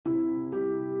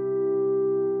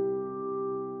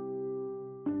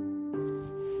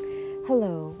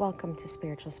Hello, welcome to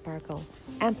Spiritual Sparkle,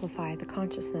 Amplify the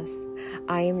Consciousness.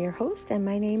 I am your host and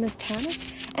my name is Tanis,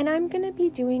 and I'm going to be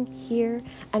doing here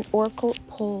an oracle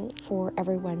pull for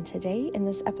everyone today in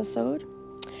this episode.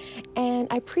 And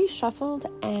I pre-shuffled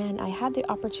and I had the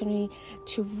opportunity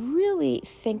to really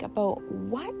think about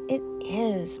what it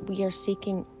is we are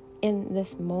seeking in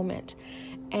this moment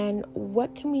and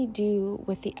what can we do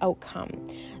with the outcome.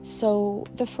 So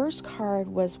the first card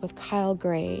was with Kyle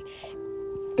Gray.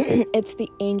 It's the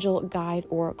Angel Guide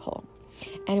Oracle,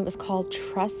 and it was called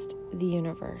Trust the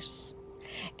Universe.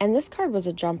 And this card was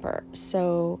a jumper.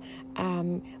 So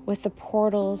with the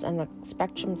portals and the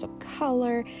spectrums of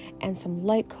color and some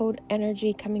light code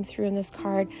energy coming through in this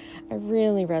card, I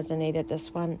really resonated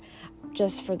this one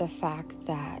just for the fact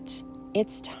that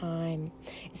it's time.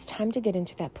 It's time to get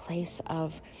into that place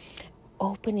of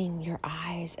opening your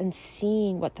eyes and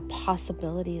seeing what the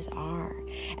possibilities are.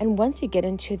 And once you get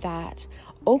into that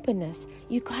openness,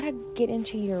 you gotta get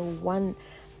into your one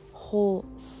whole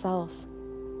self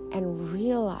and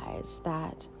realize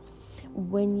that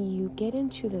when you get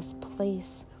into this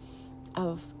place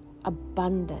of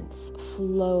abundance,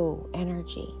 flow,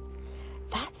 energy,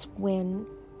 that's when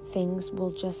things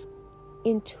will just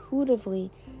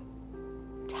intuitively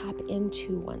tap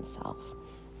into oneself.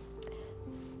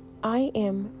 I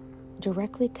am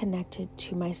directly connected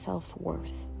to my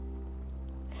self-worth.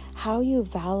 How you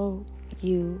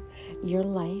value your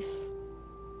life,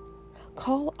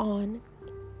 call on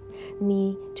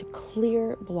me to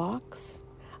clear blocks.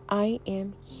 I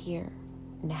am here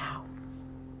now.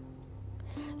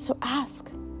 So ask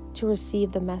to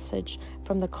receive the message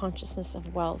from the consciousness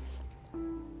of wealth,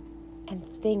 and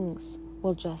things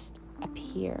will just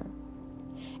appear.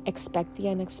 Expect the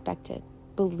unexpected.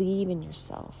 Believe in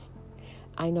yourself.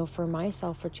 I know for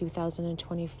myself, for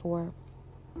 2024,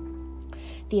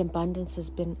 the abundance has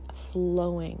been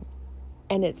flowing,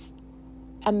 and it's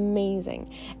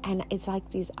amazing. And it's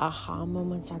like these aha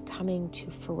moments are coming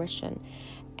to fruition,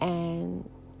 and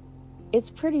it's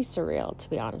pretty surreal, to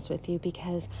be honest with you,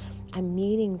 because I'm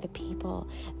meeting the people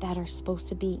that are supposed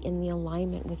to be in the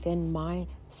alignment within my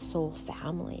soul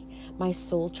family. My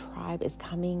soul tribe is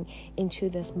coming into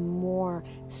this more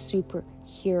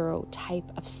superhero type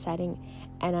of setting,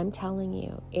 and I'm telling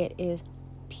you, it is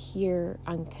pure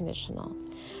unconditional.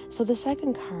 So the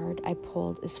second card I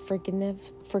pulled is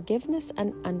forgiveness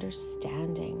and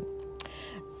understanding.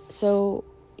 So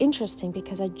interesting,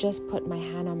 because I just put my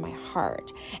hand on my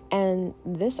heart, and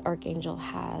this archangel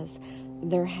has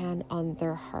their hand on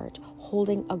their heart,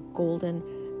 holding a golden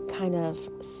kind of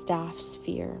staff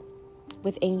sphere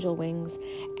with angel wings,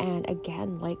 and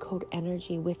again, light code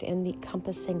energy within the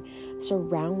encompassing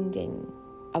surrounding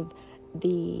of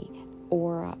the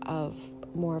aura of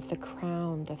more of the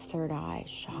crown, the third eye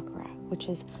chakra, which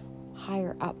is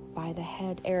higher up by the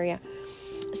head area.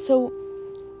 So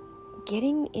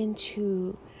getting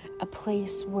into a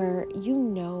place where you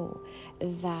know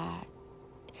that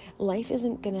life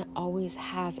isn't going to always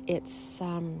have its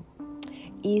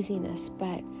easiness,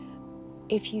 but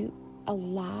if you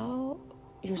allow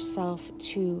yourself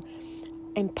to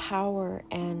empower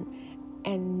and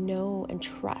know and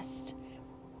trust,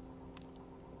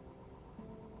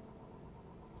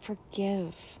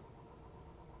 forgive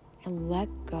and let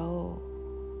go,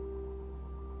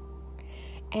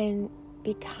 and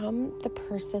become the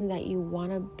person that you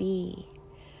want to be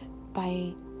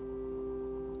by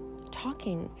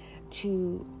talking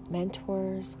to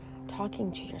mentors,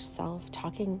 talking to yourself,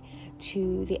 talking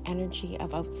to the energy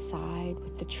of outside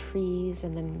with the trees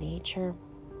and the nature,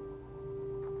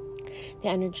 the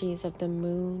energies of the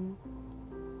moon.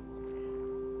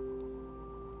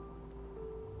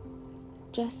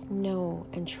 Just know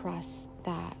and trust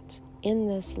that in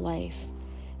this life,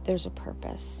 there's a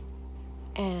purpose,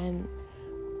 and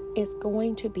it's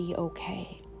going to be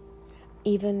okay,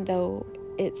 even though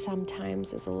it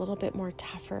sometimes is a little bit more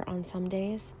tougher on some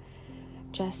days.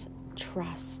 Just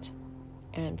trust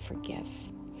and forgive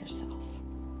yourself.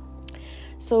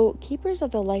 So Keepers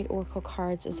of the Light Oracle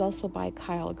cards is also by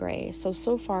Kyle Gray.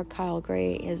 So far Kyle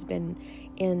Gray has been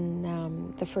in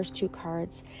the first two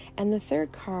cards, and the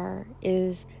third card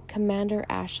is Commander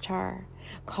Ashtar,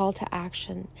 call to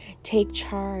action, take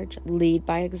charge, lead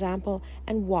by example,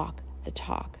 and walk the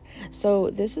talk. So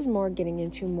this is more getting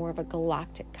into more of a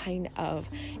galactic kind of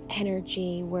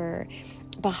energy, where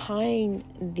behind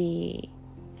the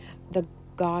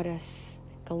goddess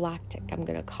galactic, I'm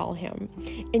going to call him.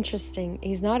 Interesting.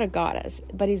 He's not a goddess,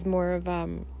 but he's more of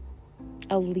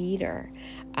a leader.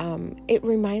 It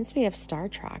reminds me of Star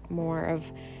Trek, more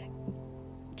of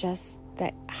just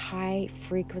that high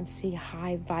frequency,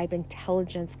 high vibe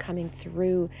intelligence coming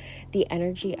through the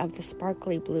energy of the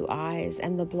sparkly blue eyes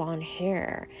and the blonde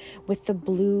hair with the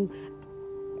blue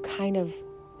kind of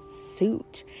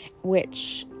suit,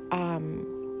 which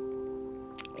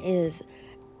is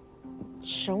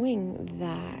showing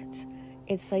that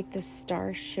it's like the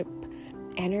starship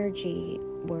energy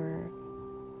where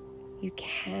you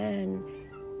can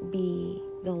be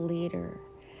the leader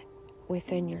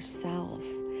within yourself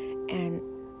and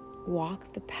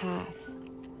walk the path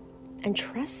and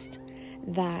trust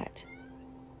that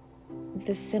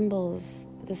the symbols,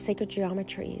 the sacred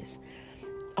geometries,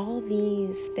 all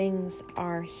these things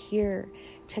are here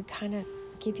to kind of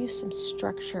give you some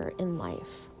structure in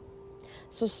life.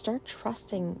 So start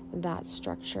trusting that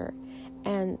structure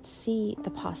and see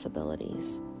the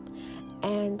possibilities.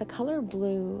 And the color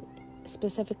blue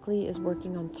specifically is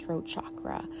working on throat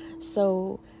chakra.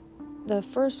 So the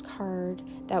first card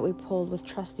that we pulled with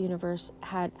Trust the Universe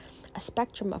had a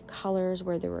spectrum of colors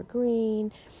where there were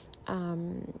green,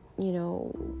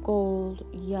 gold,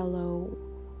 yellow,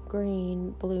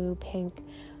 green, blue, pink.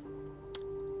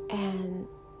 And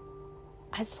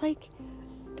it's like,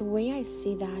 the way I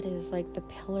see that is like the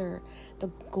pillar, the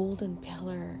golden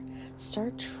pillar.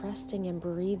 Start trusting and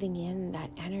breathing in that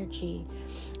energy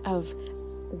of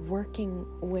working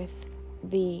with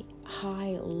the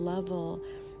high level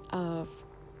of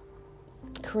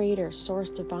creator, source,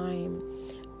 divine,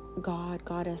 God,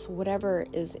 goddess, whatever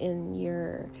is in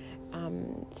your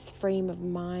frame of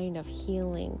mind of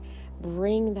healing.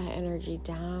 Bring that energy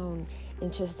down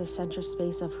into the center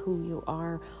space of who you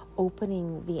are,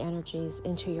 opening the energies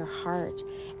into your heart,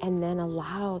 and then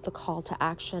allow the call to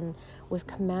action with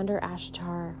Commander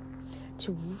Ashtar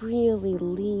to really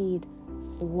lead,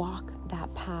 walk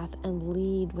that path and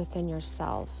lead within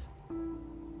yourself.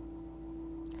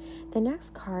 The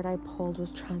next card I pulled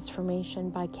was Transformation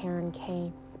by Karen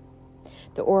K,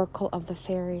 the Oracle of the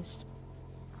Fairies.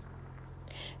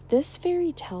 This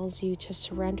fairy tells you to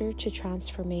surrender to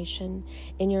transformation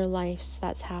in your lives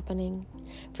that's happening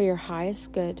for your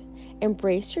highest good.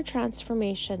 Embrace your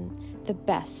transformation. The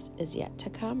best is yet to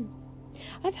come.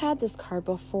 I've had this card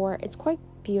before. It's quite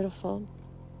beautiful.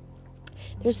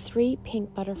 There's 3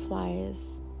 pink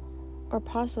butterflies, or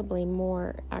possibly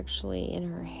more actually, in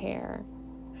her hair.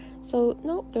 So,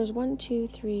 no, there's 1, 2,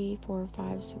 3, 4,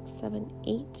 5, 6, 7,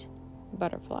 8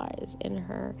 butterflies in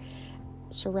her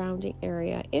surrounding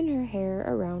area, in her hair,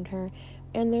 around her,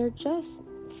 and they're just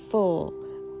full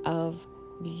of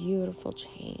beautiful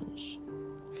change.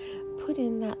 Put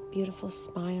in that beautiful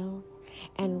smile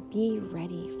and be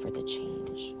ready for the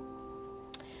change.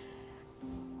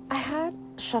 I had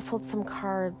shuffled some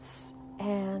cards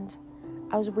and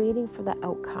I was waiting for the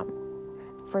outcome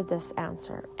for this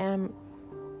answer, and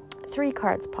 3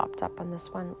 cards popped up on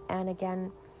this one. And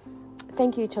again,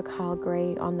 thank you to Kyle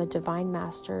Gray on the Divine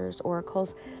Masters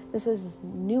Oracles. This is his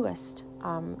newest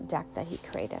deck that he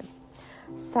created.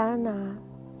 Sana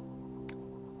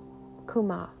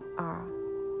Kuma,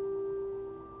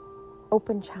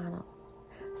 open channel,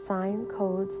 sign,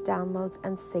 codes, downloads,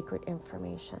 and sacred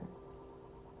information.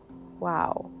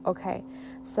 Wow. Okay.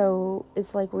 So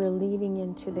it's like we're leading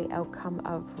into the outcome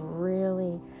of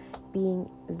really being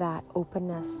that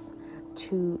openness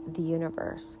to the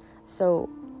universe. So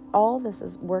all this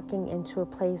is working into a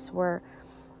place where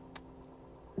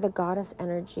the goddess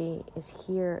energy is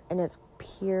here, and it's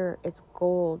pure, it's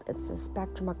gold, it's a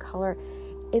spectrum of color.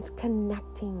 It's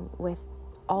connecting with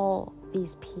all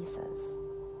these pieces.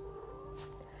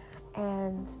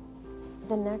 And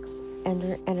the next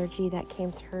energy that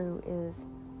came through is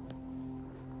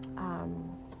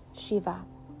Shiva.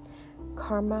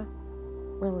 Karma,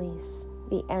 release,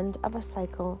 the end of a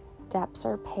cycle, debts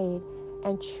are paid,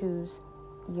 and choose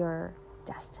your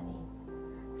destiny.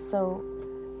 So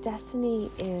destiny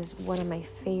is one of my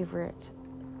favorite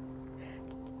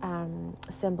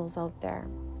symbols out there,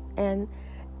 and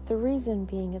the reason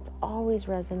being, it's always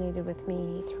resonated with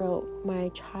me throughout my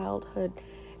childhood,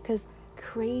 because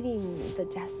creating the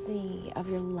destiny of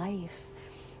your life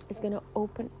is going to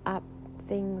open up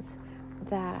things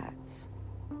that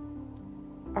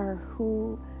are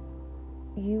who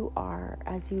you are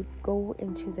as you go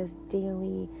into this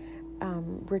daily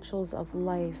rituals of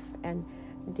life and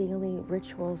daily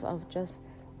rituals of just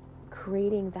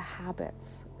creating the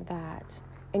habits that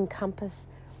encompass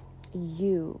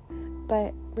you.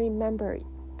 But remember,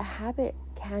 a habit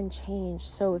can change.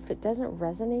 So if it doesn't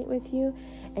resonate with you,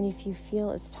 and if you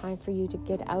feel it's time for you to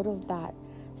get out of that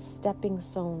stepping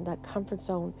zone, that comfort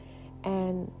zone,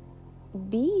 and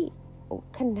be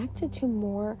connected to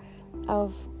more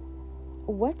of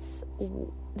what's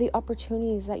the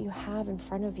opportunities that you have in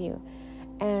front of you.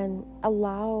 and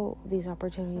allow these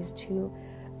opportunities to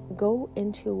go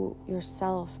into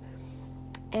yourself.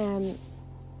 And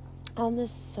on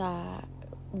this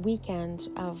weekend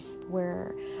of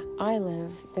where I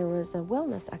live, there was a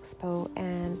wellness expo,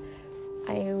 and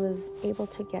I was able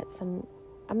to get some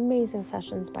amazing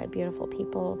sessions by beautiful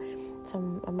people,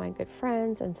 some of my good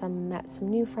friends, and met some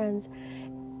new friends.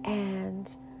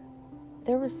 And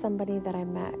there was somebody that I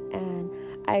met, and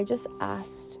I just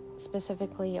asked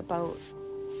specifically about,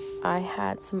 I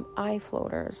had some eye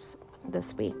floaters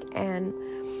this week, and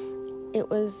it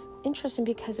was interesting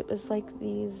because it was like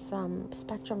these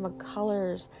spectrum of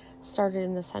colors started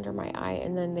in the center of my eye,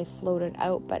 and then they floated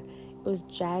out, but it was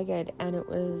jagged, and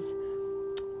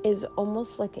is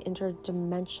almost like an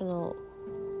interdimensional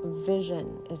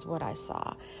vision is what I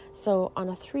saw. So on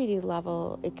a 3D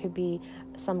level, it could be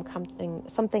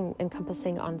something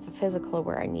encompassing on the physical,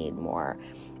 where I need more,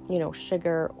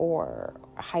 sugar or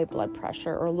high blood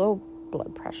pressure or low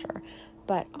blood pressure.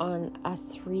 But on a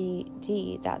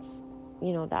 3D, that's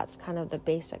kind of the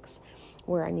basics,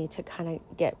 where I need to kind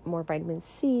of get more vitamin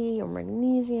C or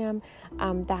magnesium.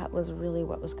 That was really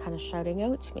what was kind of shouting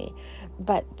out to me.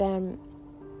 But then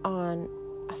on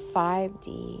a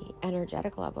 5D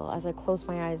energetic level, as I close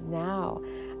my eyes now,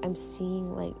 I'm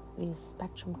seeing like these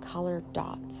spectrum color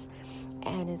dots,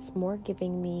 and it's more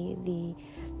giving me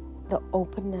the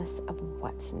openness of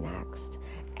what's next,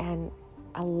 and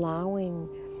allowing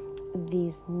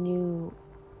these new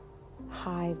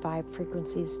high vibe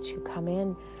frequencies to come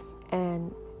in,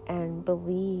 and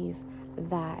believe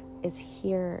that it's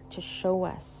here to show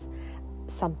us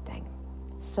something.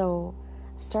 So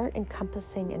start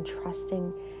encompassing and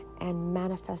trusting and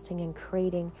manifesting and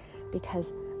creating,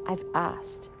 because I've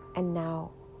asked and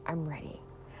now I'm ready.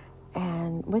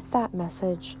 And with that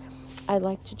message, I'd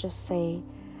like to just say,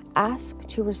 ask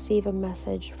to receive a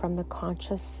message from the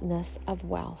consciousness of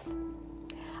wealth.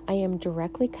 I am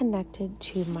directly connected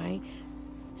to my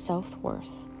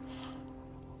self-worth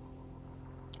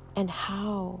and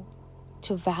how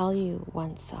to value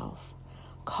oneself.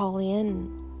 Call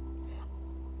in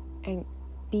and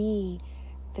be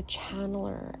the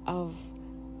channeler of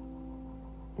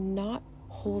not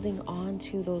holding on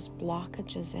to those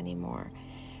blockages anymore,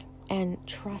 and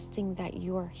trusting that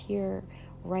you are here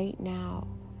right now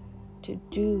to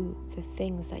do the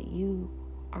things that you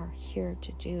are here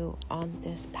to do on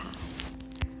this path.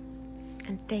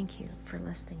 And thank you for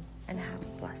listening, and have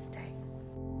a blessed day.